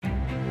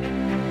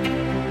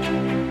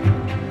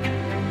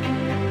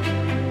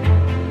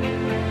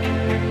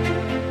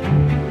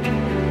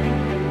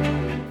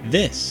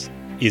This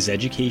is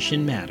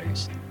Education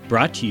Matters,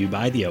 brought to you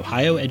by the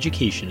Ohio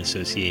Education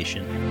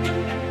Association.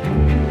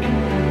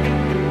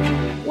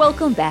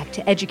 Welcome back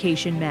to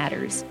Education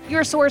Matters,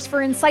 your source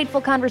for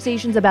insightful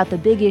conversations about the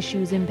big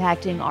issues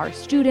impacting our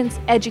students,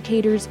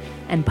 educators,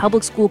 and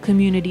public school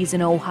communities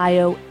in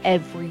Ohio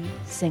every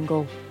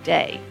single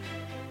day.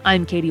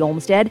 I'm Katie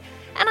Olmstead,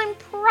 and I'm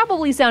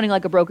probably sounding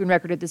like a broken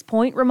record at this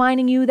point,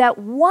 reminding you that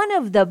one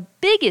of the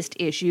biggest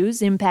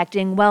issues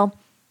impacting, well,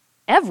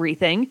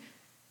 everything,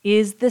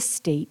 is the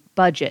state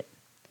budget.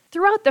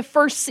 Throughout the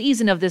first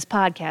season of this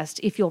podcast,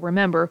 if you'll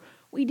remember,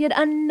 we did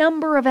a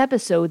number of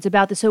episodes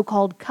about the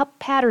so-called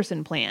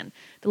Cupp-Patterson Plan,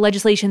 the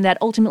legislation that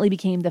ultimately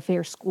became the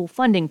Fair School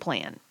Funding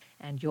Plan.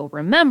 And you'll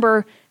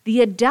remember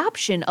the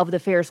adoption of the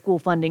Fair School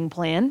Funding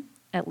Plan,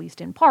 at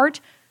least in part,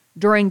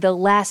 during the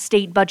last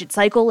state budget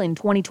cycle in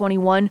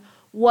 2021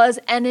 was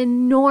an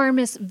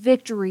enormous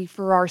victory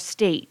for our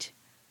state.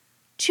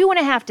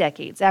 2.5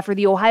 decades after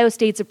the Ohio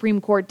State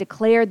Supreme Court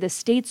declared the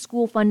state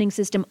school funding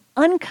system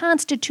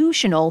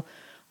unconstitutional,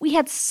 we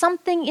had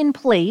something in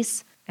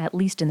place, at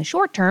least in the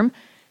short term,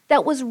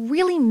 that was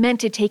really meant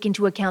to take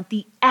into account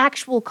the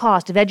actual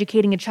cost of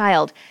educating a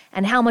child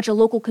and how much a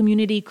local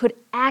community could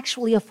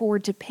actually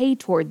afford to pay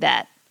toward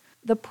that.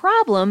 The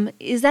problem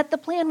is that the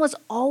plan was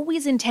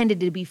always intended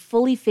to be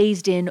fully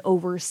phased in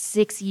over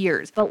 6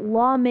 years, but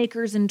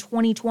lawmakers in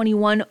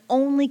 2021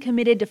 only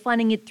committed to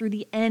funding it through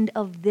the end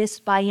of this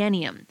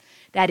biennium.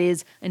 That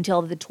is,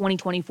 until the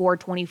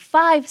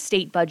 2024-25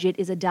 state budget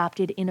is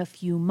adopted in a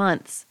few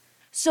months.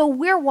 So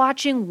we're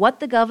watching what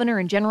the governor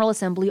and General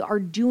Assembly are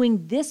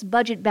doing this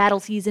budget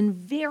battle season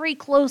very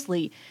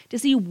closely to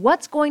see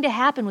what's going to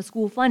happen with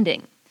school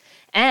funding.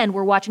 And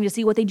we're watching to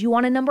see what they do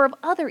on a number of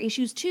other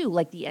issues too,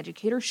 like the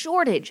educator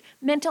shortage,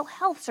 mental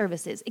health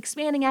services,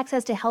 expanding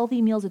access to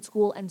healthy meals at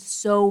school, and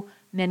so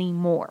many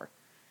more.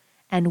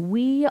 And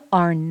we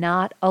are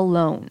not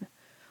alone.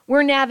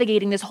 We're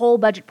navigating this whole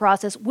budget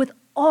process with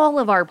all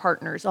of our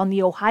partners on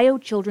the Ohio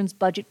Children's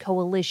Budget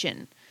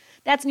Coalition.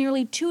 That's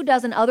nearly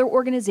 24 other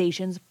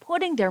organizations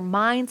putting their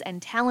minds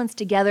and talents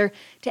together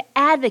to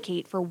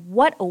advocate for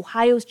what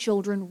Ohio's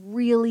children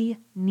really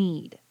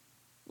need.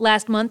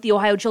 Last month, the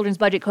Ohio Children's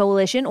Budget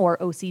Coalition, or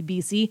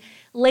OCBC,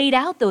 laid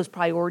out those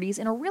priorities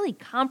in a really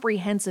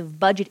comprehensive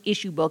budget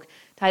issue book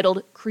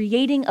titled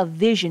Creating a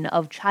Vision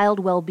of Child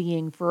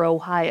Well-Being for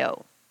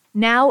Ohio.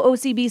 Now,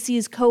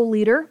 OCBC's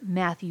co-leader,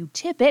 Matthew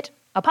Tippett,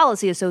 a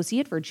policy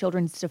associate for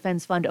Children's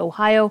Defense Fund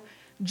Ohio,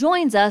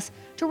 joins us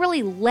to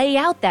really lay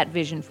out that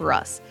vision for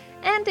us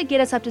and to get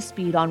us up to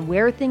speed on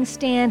where things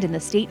stand in the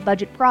state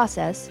budget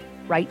process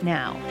right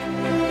now.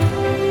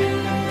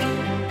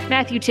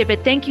 Matthew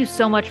Tippett, thank you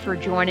so much for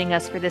joining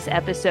us for this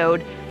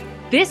episode.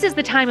 This is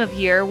the time of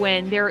year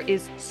when there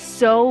is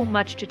so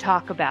much to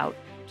talk about,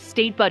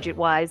 state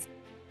budget-wise,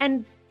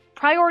 and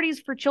priorities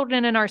for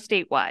children in our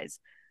state-wise.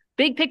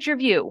 Big picture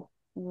view,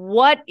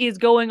 what is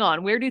going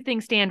on? Where do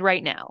things stand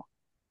right now?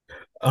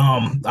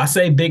 I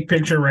say big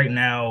picture right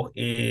now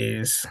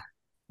is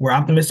we're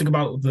optimistic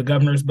about the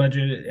governor's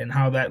budget and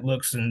how that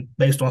looks, and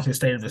based on the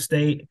state of the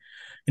state.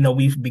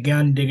 We've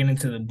begun digging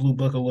into the Blue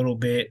Book a little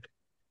bit.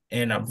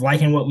 And I'm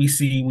liking what we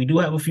see. We do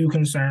have a few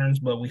concerns,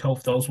 but we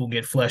hope those will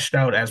get fleshed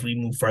out as we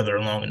move further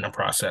along in the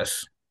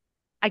process.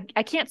 I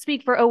can't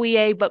speak for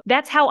OEA, but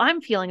that's how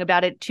I'm feeling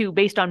about it too,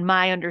 based on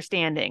my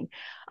understanding.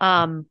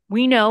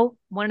 We know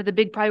one of the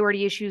big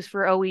priority issues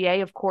for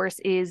OEA, of course,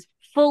 is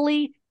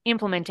fully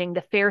implementing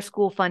the Fair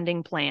School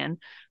Funding Plan.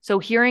 So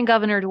hearing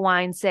Governor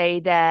DeWine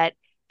say that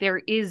there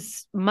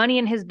is money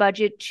in his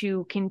budget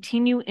to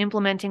continue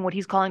implementing what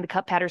he's calling the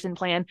Cupp-Patterson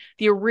Plan,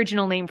 the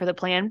original name for the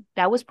plan,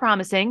 that was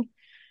promising.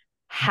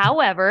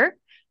 However,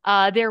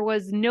 there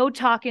was no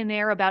talk in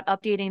there about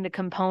updating the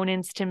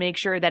components to make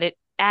sure that it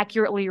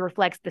accurately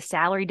reflects the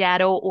salary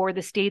data or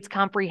the state's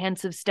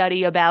comprehensive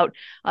study about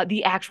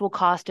the actual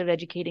cost of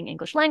educating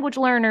English language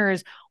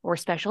learners or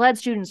special ed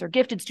students or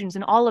gifted students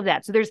and all of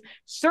that. So there's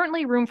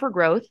certainly room for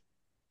growth.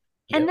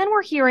 Yep. And then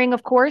we're hearing,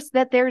 of course,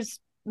 that there's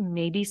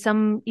maybe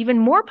some even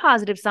more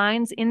positive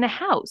signs in the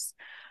House.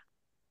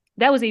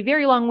 That was a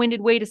very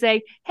long-winded way to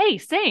say, hey,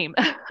 same.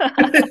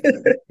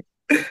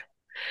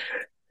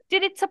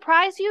 Did it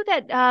surprise you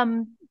that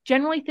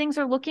generally things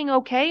are looking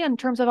okay in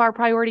terms of our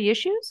priority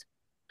issues?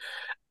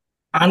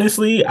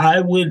 Honestly,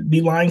 I would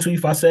be lying to you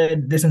if I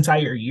said this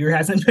entire year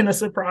hasn't been a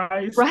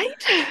surprise.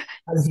 Right?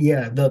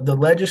 Yeah, the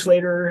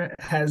legislator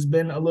has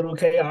been a little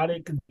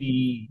chaotic.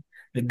 The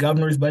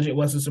governor's budget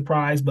was a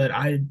surprise, but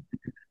I'm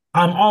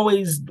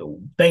always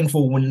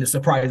thankful when the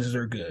surprises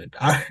are good.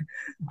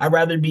 I'd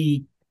rather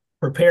be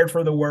prepared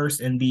for the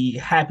worst and be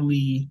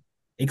happily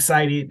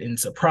excited and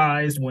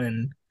surprised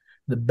when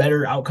the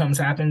better outcomes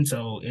happen.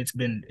 So it's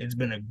been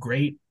a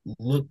great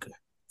look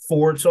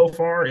forward so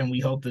far, and we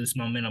hope this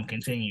momentum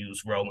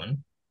continues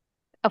rolling.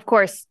 Of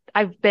course,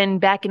 I've been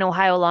back in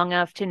Ohio long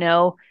enough to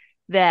know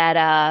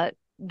that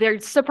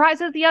there's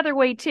surprises the other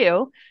way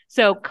too.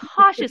 So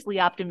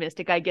cautiously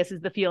optimistic, I guess, is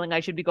the feeling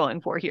I should be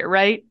going for here,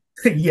 right?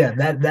 Yeah,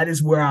 that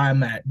is where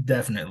I'm at,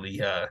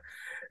 definitely.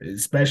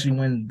 especially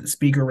when the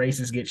speaker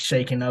races get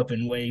shaken up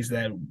in ways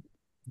that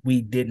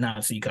we did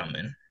not see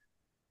coming.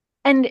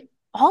 And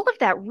all of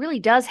that really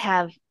does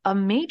have a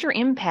major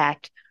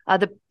impact.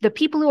 The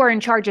people who are in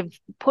charge of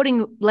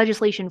putting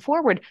legislation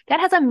forward, that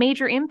has a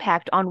major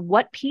impact on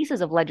what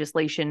pieces of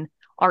legislation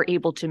are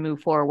able to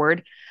move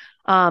forward.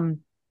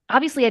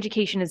 Obviously,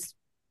 education is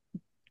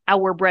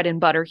our bread and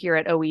butter here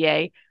at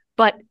OEA,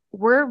 but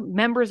we're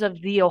members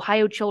of the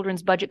Ohio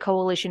Children's Budget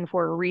Coalition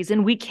for a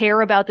reason. We care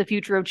about the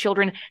future of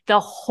children, the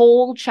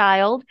whole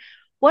child.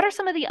 What are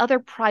some of the other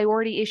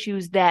priority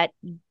issues that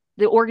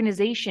the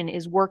organization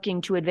is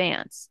working to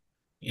advance?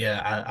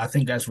 Yeah, I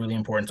think that's really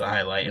important to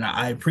highlight. And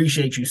I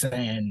appreciate you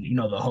saying,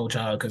 the whole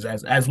child, because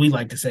as we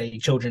like to say,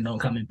 children don't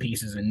come in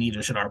pieces, and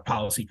neither should our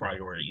policy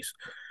priorities.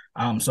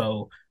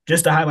 So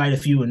just to highlight a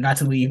few, and not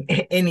to leave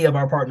any of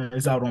our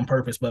partners out on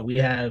purpose, but we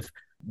have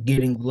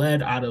getting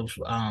lead out of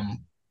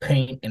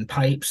paint and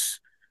pipes.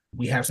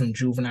 We have some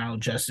juvenile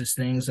justice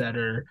things that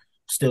are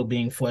still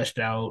being fleshed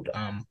out,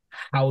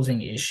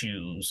 housing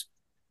issues.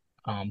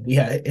 We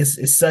have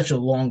it's such a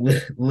long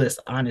list,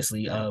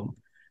 honestly.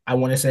 I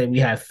want to say we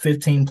have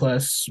 15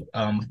 plus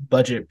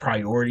budget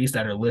priorities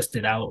that are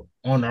listed out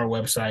on our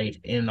website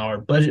in our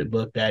budget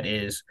book. That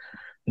is,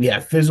 we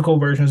have physical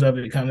versions of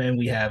it coming.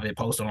 We have it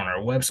posted on our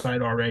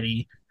website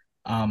already.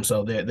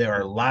 So there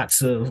are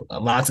lots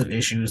of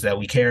issues that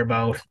we care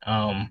about.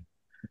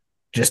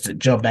 Just to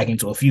jump back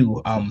into a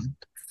few,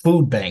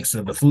 food banks.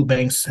 So the food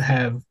banks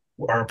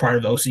are part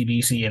of the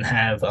OCBC and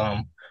have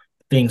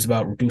things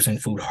about reducing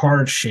food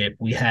hardship.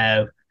 We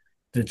have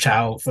the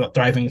Child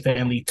Thriving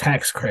Family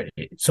Tax Credit.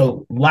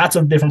 So lots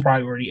of different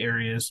priority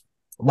areas,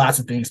 lots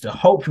of things to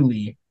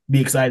hopefully be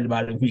excited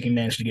about if we can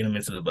manage to get them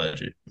into the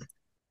budget.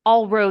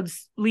 All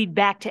roads lead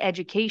back to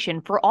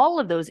education for all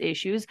of those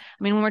issues.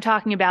 I mean, when we're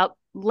talking about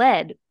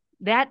lead,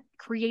 that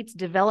creates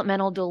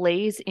developmental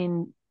delays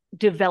in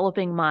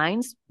developing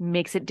minds,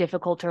 makes it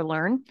difficult to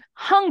learn.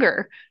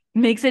 Hunger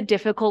makes it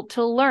difficult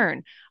to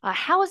learn.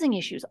 Housing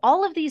issues,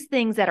 all of these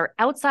things that are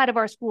outside of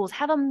our schools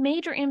have a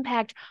major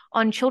impact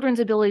on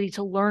children's ability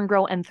to learn,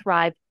 grow, and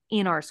thrive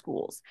in our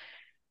schools.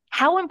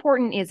 How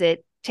important is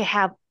it to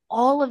have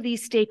all of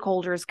these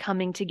stakeholders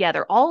coming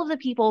together, all of the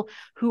people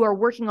who are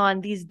working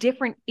on these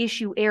different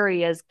issue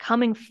areas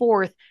coming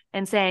forth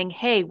and saying,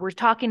 hey, we're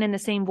talking in the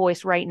same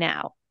voice right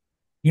now?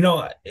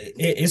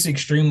 It's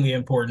extremely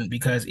important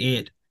because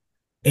it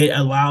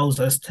allows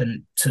us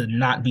to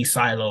not be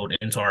siloed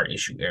into our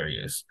issue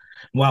areas.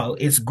 While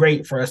it's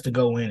great for us to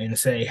go in and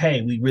say,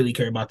 hey, we really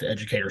care about the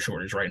educator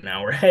shortage right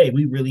now, or hey,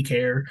 we really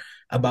care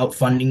about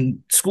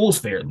funding schools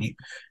fairly,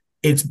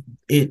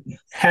 it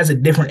has a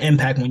different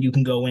impact when you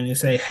can go in and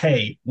say,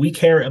 hey, we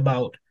care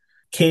about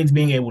kids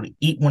being able to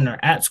eat when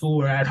they're at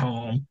school or at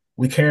home.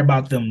 We care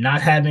about them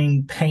not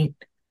having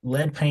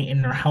lead paint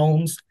in their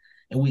homes,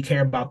 and we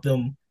care about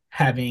them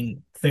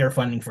having fair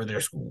funding for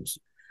their schools.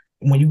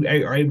 When you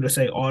are able to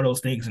say all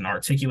those things and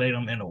articulate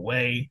them in a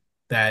way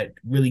that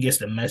really gets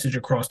the message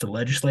across to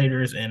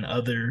legislators and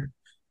other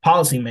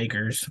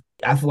policymakers,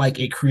 I feel like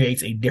it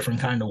creates a different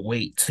kind of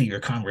weight to your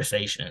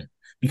conversation,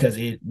 because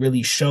it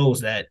really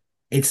shows that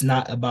it's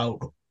not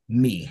about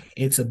me.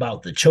 It's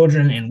about the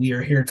children, and we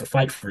are here to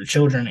fight for the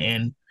children,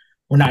 and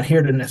we're not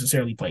here to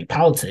necessarily play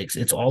politics.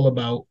 It's all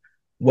about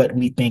what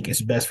we think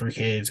is best for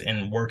kids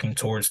and working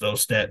towards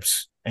those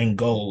steps and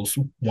goals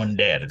one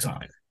day at a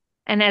time.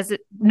 And as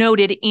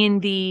noted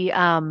in the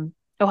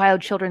Ohio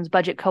Children's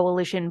Budget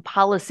Coalition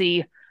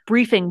policy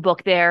briefing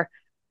book there,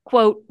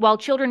 quote, while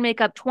children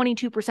make up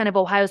 22% of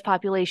Ohio's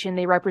population,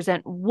 they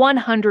represent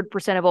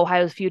 100% of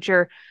Ohio's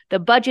future. The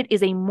budget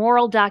is a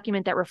moral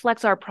document that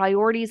reflects our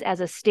priorities as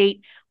a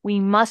state. We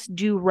must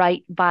do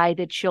right by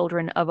the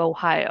children of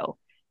Ohio,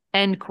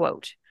 end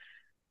quote.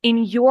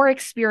 In your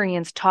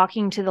experience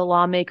talking to the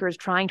lawmakers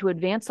trying to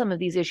advance some of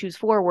these issues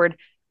forward,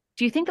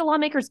 do you think the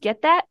lawmakers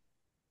get that?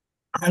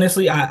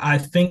 Honestly, I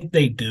think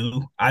they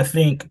do. I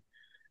think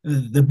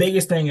the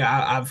biggest thing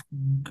I've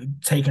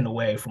taken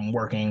away from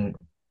working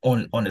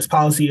on this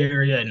policy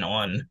area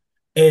and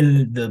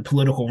in the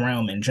political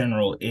realm in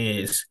general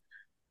is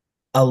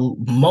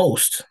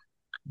most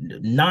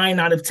 9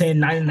 out of 10,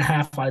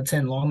 9.5 out of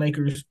 10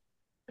 lawmakers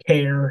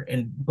care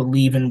and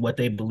believe in what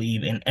they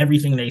believe, and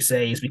everything they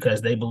say is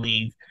because they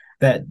believe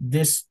that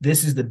this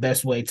is the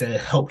best way to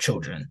help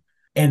children.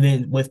 And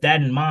then with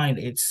that in mind,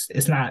 it's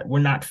not, we're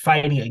not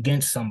fighting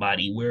against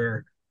somebody.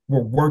 We're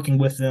working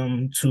with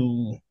them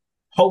to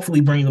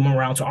hopefully bring them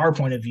around to our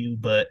point of view,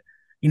 but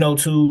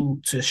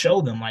to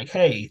show them like,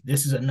 hey,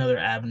 this is another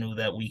avenue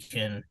that we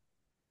can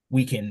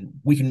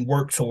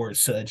work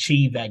towards to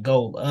achieve that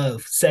goal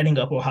of setting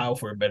up Ohio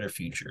for a better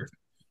future.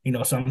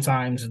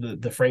 Sometimes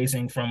the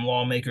phrasing from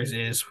lawmakers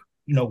is,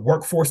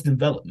 workforce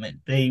development.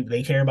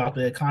 They care about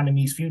the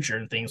economy's future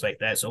and things like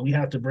that. So we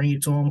have to bring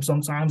it to them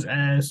sometimes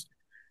as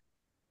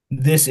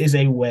this is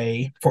a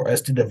way for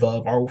us to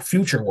develop our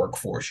future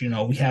workforce.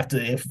 We have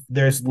to, if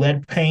there's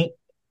lead paint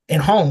in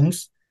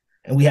homes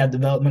and we have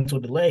developmental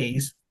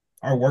delays,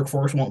 our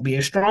workforce won't be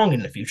as strong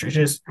in the future.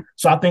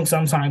 So I think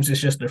sometimes it's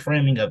just the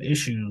framing of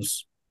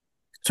issues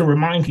to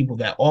remind people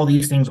that all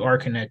these things are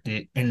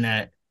connected and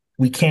that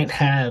we can't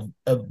have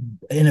an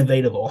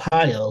innovative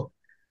Ohio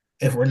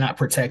if we're not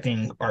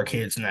protecting our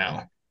kids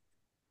now.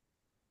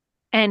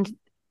 And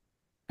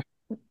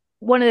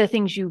one of the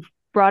things you've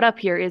brought up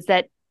here is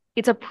that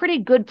it's a pretty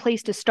good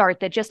place to start,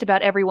 that just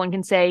about everyone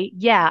can say,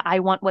 yeah, I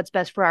want what's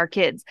best for our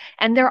kids.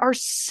 And there are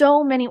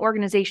so many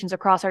organizations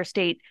across our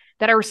state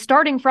that are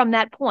starting from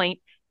that point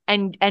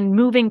and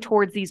moving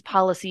towards these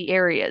policy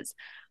areas.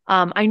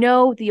 I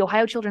know the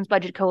Ohio Children's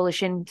Budget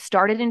Coalition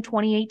started in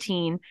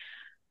 2018,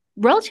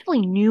 relatively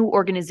new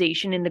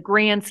organization in the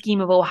grand scheme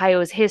of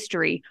Ohio's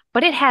history,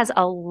 but it has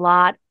a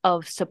lot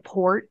of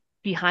support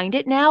behind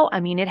it now.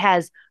 I mean, it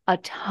has a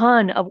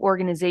ton of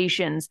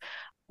organizations.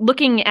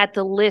 Looking at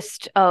the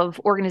list of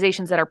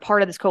organizations that are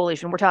part of this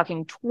coalition, we're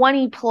talking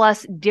 20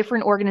 plus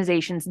different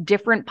organizations,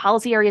 different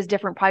policy areas,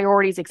 different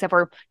priorities, except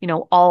for,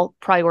 all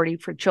priority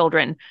for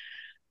children.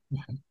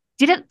 Mm-hmm.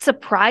 Did it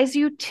surprise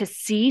you to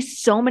see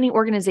so many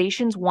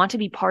organizations want to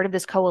be part of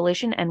this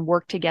coalition and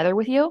work together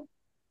with you?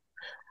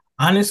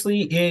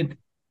 Honestly,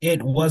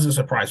 it was a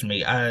surprise to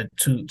me.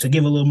 To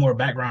give a little more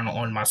background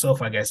on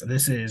myself, I guess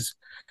this is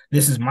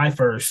my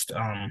first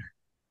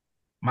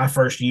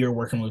year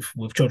working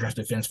with Children's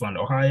Defense Fund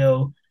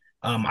Ohio.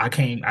 I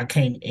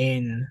came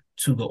in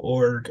to the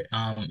org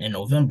in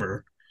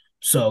November.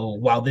 So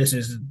while this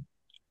is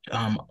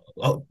the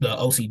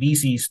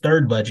OCBC's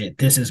third budget,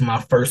 this is my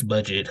first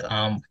budget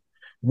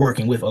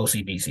working with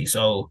OCBC.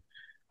 So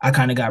I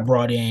kind of got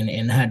brought in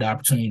and had the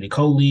opportunity to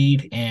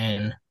co-lead,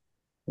 and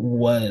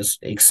was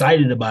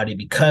excited about it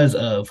because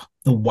of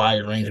the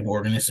wide range of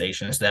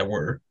organizations that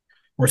were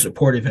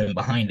supportive and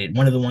behind it.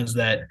 One of the ones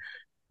that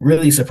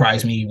really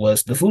surprised me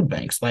was the food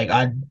banks.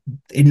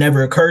 It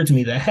never occurred to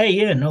me that, hey,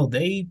 yeah, no,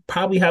 they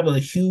probably have a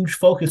huge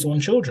focus on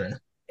children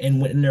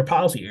in their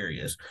policy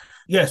areas.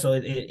 Yeah, so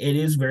it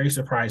is very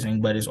surprising,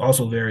 but it's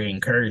also very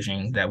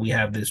encouraging that we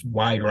have this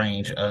wide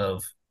range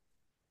of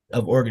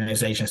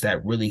organizations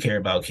that really care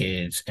about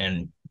kids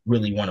and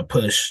really want to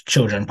push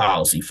children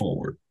policy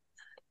forward.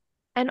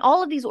 And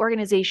all of these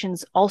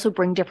organizations also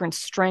bring different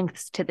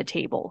strengths to the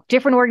table.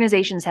 Different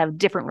organizations have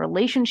different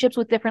relationships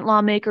with different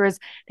lawmakers.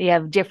 They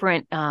have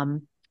different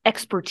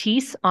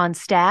expertise on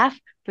staff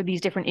for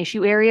these different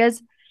issue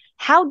areas.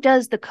 How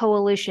does the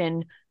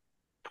coalition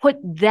put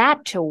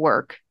that to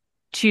work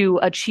to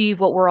achieve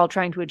what we're all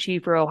trying to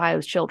achieve for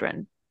Ohio's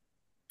children?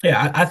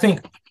 Yeah, I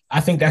think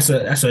that's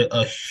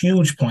a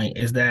huge point,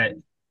 is that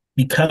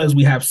because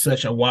we have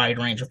such a wide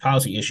range of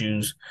policy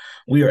issues,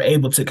 we are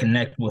able to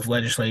connect with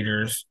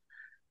legislators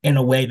in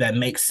a way that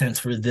makes sense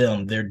for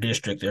them, their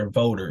district, their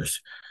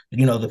voters,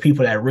 the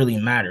people that really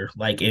matter.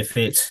 Like if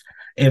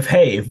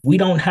we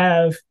don't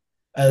have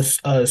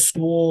a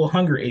school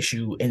hunger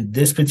issue in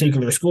this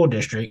particular school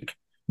district,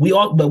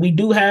 but we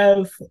do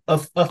have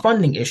a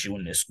funding issue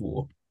in this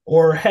school.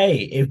 Or, hey,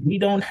 if we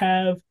don't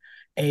have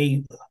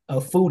a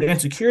food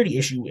insecurity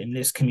issue in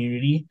this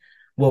community,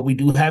 well, we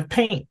do have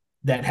paint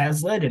that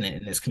has lead in it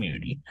in this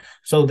community.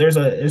 So there's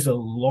a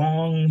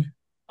long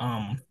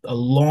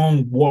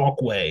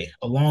walkway,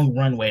 a long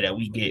runway that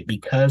we get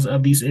because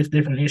of these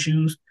different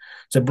issues,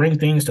 to bring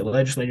things to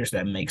legislators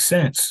that make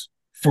sense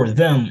for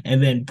them,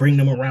 and then bring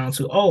them around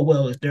to, oh,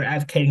 well, if they're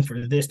advocating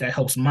for this that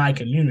helps my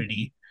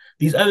community,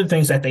 these other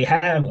things that they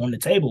have on the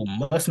table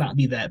must not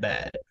be that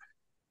bad.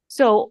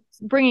 So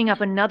bringing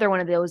up another one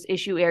of those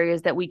issue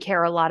areas that we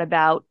care a lot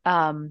about,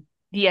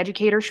 the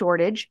educator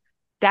shortage,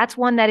 that's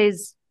one that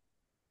is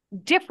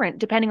different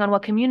depending on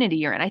what community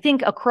you're in. I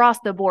think across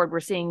the board,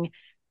 we're seeing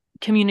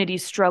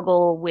communities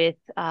struggle with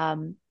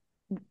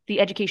the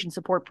education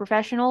support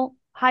professional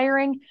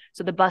hiring.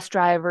 So the bus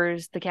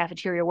drivers, the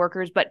cafeteria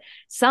workers, but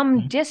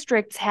some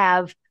districts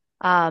have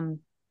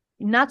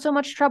not so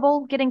much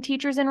trouble getting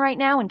teachers in right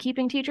now and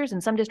keeping teachers.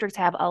 And some districts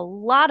have a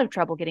lot of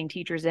trouble getting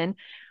teachers in.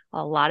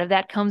 A lot of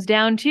that comes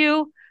down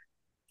to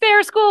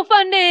fair school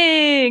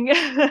funding.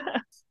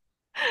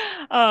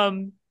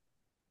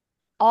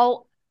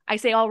 All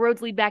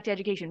roads lead back to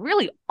education.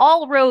 Really,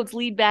 all roads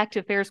lead back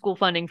to fair school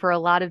funding for a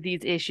lot of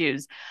these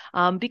issues,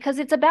 because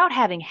it's about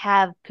having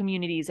have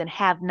communities and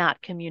have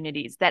not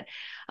communities. That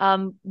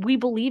we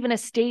believe in a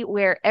state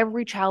where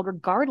every child,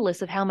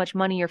 regardless of how much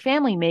money your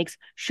family makes,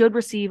 should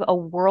receive a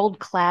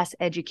world-class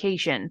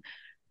education.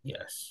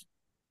 Yes.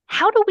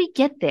 How do we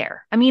get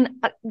there? I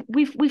mean,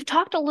 we've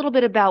talked a little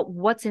bit about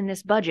what's in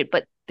this budget,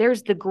 but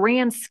there's the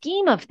grand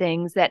scheme of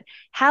things. That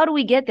how do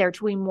we get there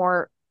to a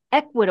more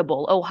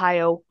equitable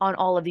Ohio on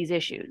all of these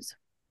issues?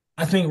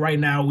 I think right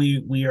now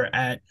we are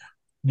at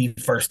the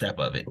first step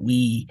of it.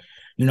 We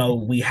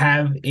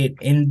have it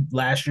in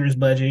last year's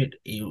budget.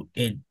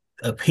 It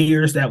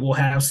appears that we'll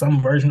have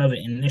some version of it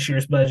in this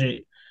year's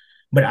budget,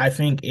 but I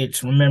think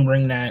it's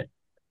remembering that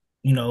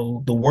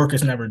the work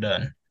is never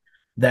done.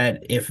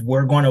 That if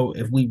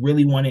we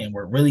really want it and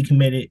we're really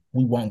committed,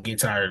 we won't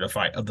get tired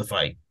of the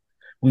fight.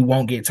 We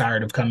won't get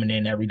tired of coming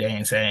in every day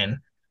and saying,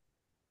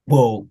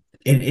 well,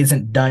 it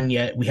isn't done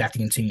yet. We have to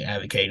continue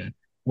advocating.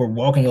 We're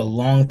walking a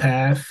long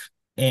path,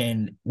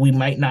 and we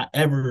might not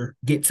ever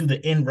get to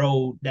the end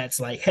road that's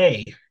like,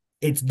 hey,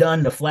 it's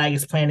done. The flag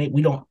is planted.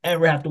 We don't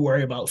ever have to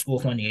worry about school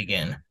funding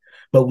again.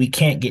 But we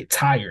can't get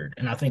tired.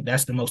 And I think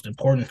that's the most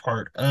important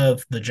part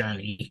of the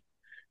journey,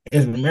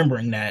 is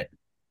remembering that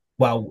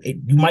while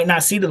you might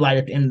not see the light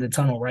at the end of the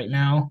tunnel right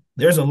now,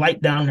 there's a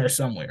light down there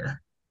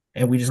somewhere.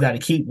 And we just got to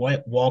keep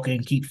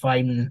walking, keep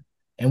fighting,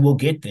 and we'll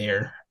get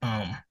there.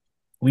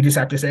 We just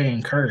have to stay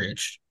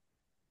encouraged.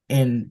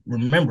 And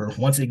remember,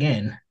 once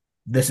again,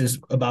 this is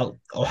about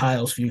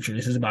Ohio's future.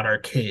 This is about our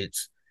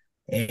kids.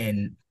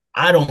 And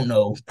I don't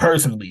know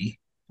personally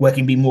what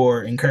can be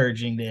more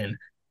encouraging than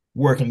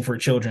working for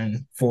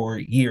children for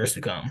years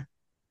to come.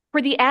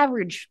 For the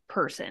average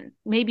person,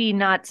 maybe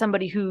not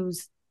somebody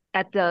who's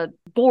at the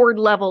board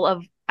level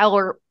of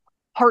our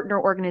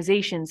partner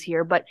organizations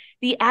here, but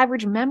the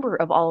average member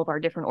of all of our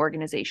different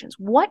organizations,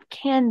 what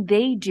can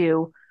they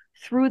do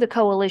through the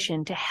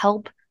coalition to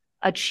help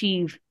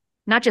achieve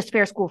not just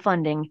fair school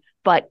funding,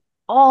 but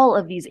all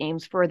of these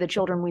aims for the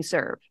children we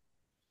serve?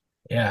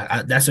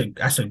 Yeah, that's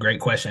a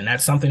great question.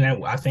 That's something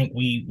that I think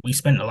we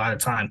spend a lot of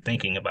time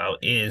thinking about,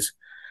 is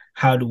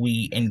how do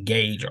we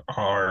engage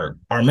our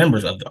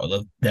members of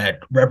that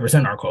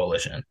represent our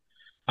coalition.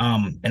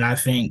 And I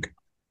think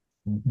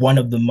one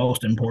of the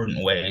most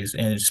important ways,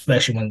 and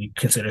especially when you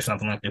consider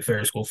something like the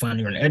fair school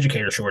funding or an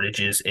educator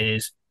shortages,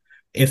 is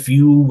if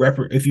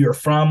you're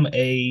from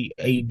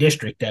a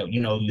district that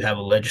you have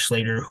a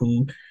legislator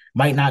who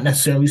might not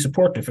necessarily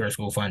support the fair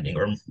school funding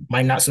or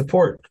might not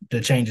support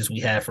the changes we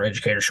have for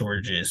educator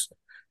shortages,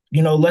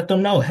 let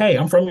them know, hey,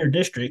 I'm from your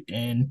district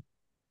and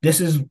this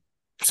is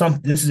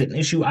an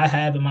issue I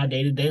have in my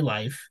day-to-day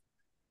life.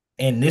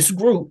 And this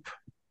group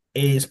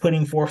is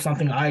putting forth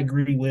something I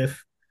agree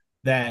with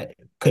that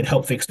could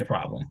help fix the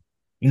problem.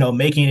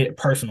 Making it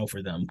personal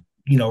for them,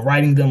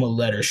 writing them a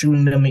letter,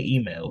 shooting them an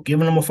email,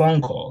 giving them a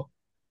phone call,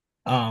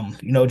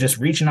 just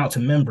reaching out to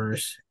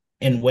members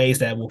in ways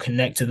that will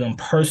connect to them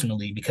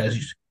personally,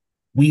 because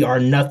we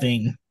are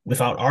nothing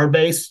without our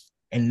base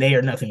and they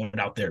are nothing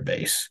without their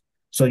base.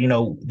 So,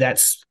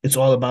 it's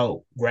all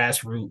about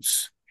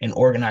grassroots and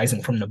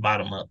organizing from the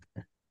bottom up.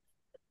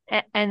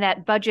 And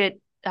that budget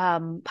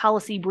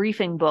policy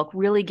briefing book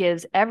really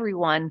gives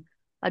everyone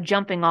a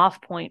jumping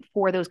off point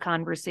for those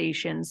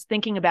conversations,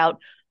 thinking about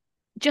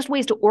just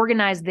ways to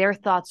organize their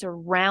thoughts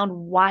around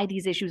why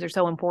these issues are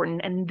so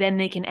important. And then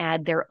they can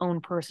add their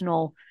own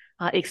personal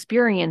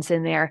experience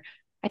in there.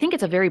 I think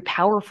it's a very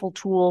powerful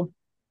tool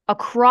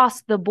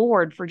across the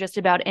board for just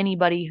about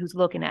anybody who's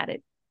looking at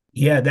it.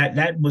 Yeah,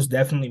 that was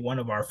definitely one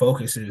of our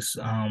focuses.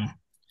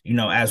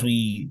 As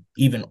we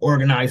even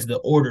organize the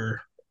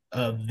order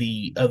of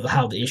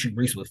how the issue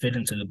briefs would fit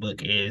into the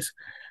book, is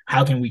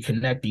how can we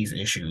connect these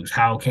issues?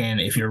 How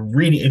can, if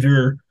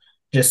you're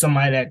just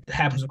somebody that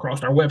happens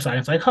across our website,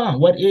 it's like,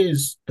 what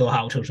is the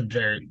Ohio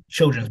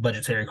Children's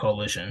Budgetary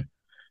Coalition?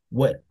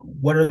 What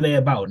are they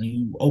about? And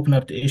you open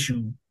up the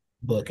issue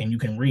book and you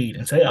can read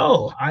and say,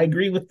 oh, I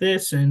agree with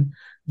this. And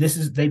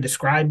they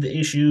describe the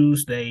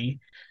issues. They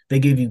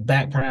give you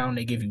background,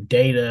 they give you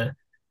data.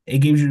 It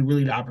gives you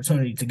really the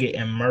opportunity to get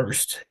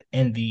immersed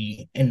in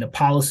the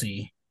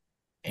policy.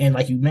 And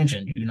like you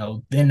mentioned,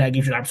 then that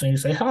gives you the opportunity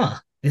to say,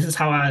 this is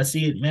how I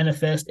see it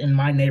manifest in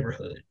my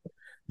neighborhood.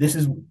 This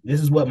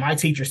is what my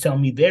teachers tell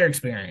me they're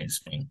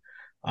experiencing.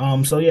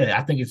 So yeah,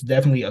 I think it's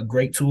definitely a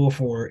great tool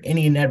for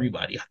any and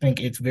everybody. I think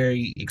it's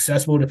very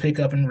accessible to pick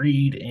up and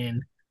read,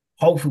 and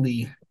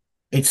hopefully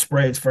it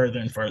spreads further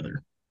and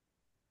further.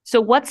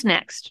 So what's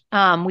next?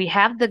 We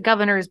have the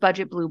governor's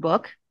budget blue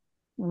book.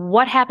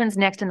 What happens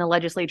next in the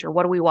legislature?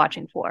 What are we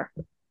watching for?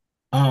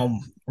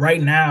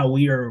 Right now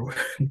we are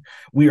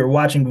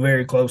watching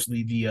very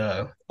closely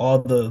the all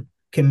the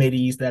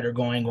committees that are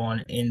going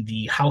on in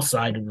the House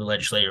side of the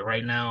legislature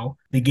right now.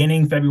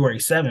 Beginning February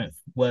 7th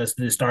was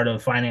the start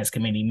of finance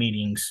committee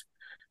meetings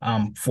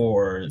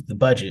for the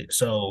budget.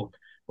 So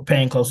we're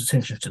paying close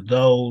attention to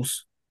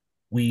those.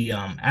 We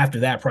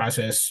after that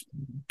process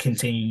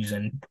continues,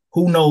 and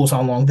who knows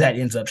how long that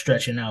ends up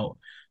stretching out,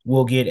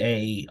 we'll get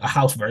a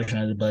House version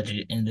of the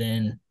budget, and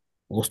then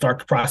we'll start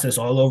the process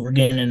all over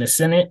again in the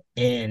Senate.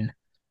 And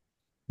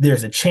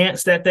there's a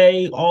chance that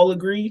they all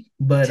agree,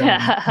 but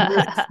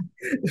that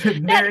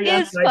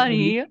is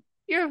funny.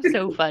 You're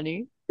so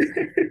funny.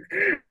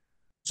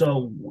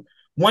 So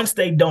once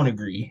they don't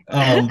agree,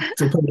 to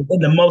put it in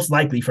the most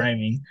likely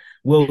framing,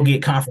 we'll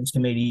get conference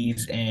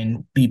committees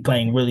and be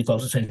paying really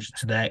close attention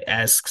to that,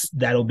 as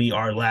that'll be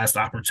our last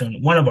opportunity,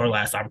 one of our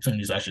last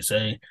opportunities, I should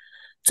say,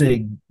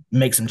 to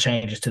make some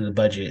changes to the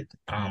budget.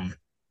 And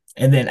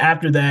then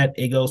after that,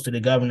 it goes to the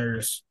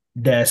governor's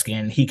desk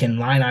and he can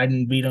line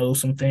item veto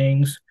some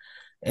things.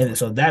 And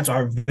so that's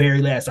our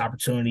very last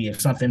opportunity.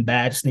 If something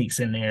bad sneaks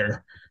in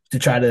there, to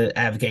try to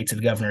advocate to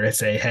the governor and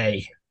say,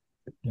 hey,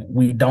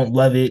 we don't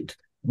love it.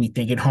 We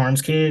think it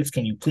harms kids.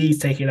 Can you please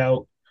take it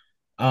out?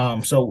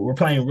 So we're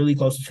paying really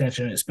close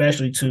attention,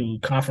 especially to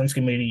conference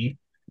committee.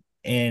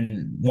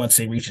 And once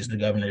it reaches the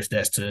governor's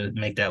desk, to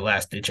make that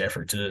last ditch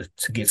effort to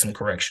get some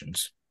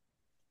corrections.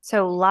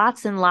 So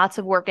lots and lots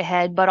of work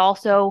ahead, but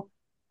also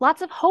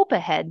lots of hope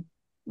ahead,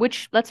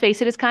 which, let's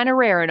face it, is kind of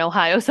rare in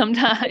Ohio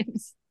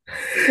sometimes.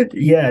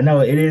 Yeah,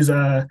 no, it is.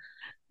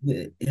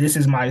 This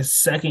is my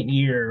second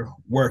year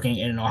working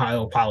in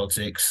Ohio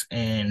politics,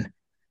 and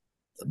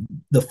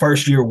the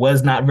first year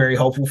was not very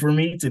hopeful for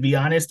me, to be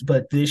honest.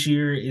 But this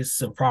year is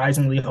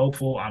surprisingly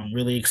hopeful. I'm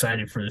really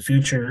excited for the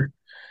future,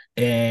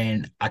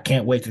 and I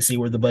can't wait to see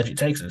where the budget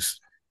takes us.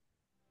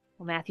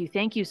 Well, Matthew,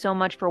 thank you so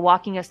much for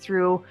walking us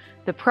through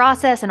the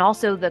process and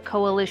also the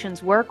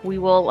coalition's work. We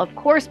will, of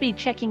course, be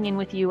checking in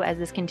with you as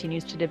this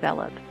continues to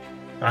develop.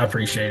 I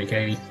appreciate it,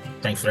 Katie.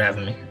 Thanks for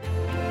having me.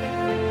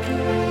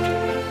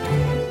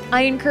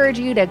 I encourage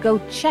you to go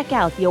check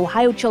out the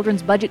Ohio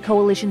Children's Budget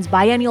Coalition's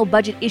biennial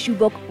budget issue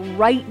book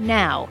right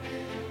now.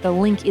 The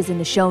link is in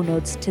the show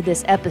notes to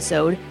this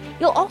episode.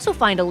 You'll also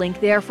find a link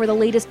there for the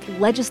latest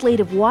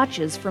legislative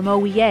watches from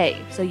OEA,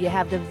 so you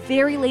have the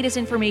very latest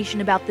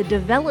information about the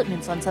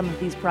developments on some of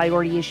these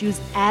priority issues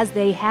as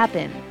they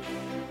happen.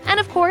 And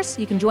of course,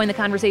 you can join the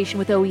conversation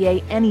with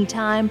OEA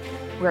anytime.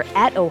 We're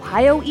at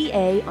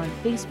OhioEA on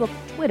Facebook,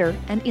 Twitter,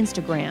 and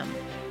Instagram.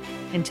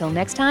 Until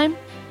next time,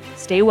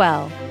 stay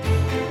well.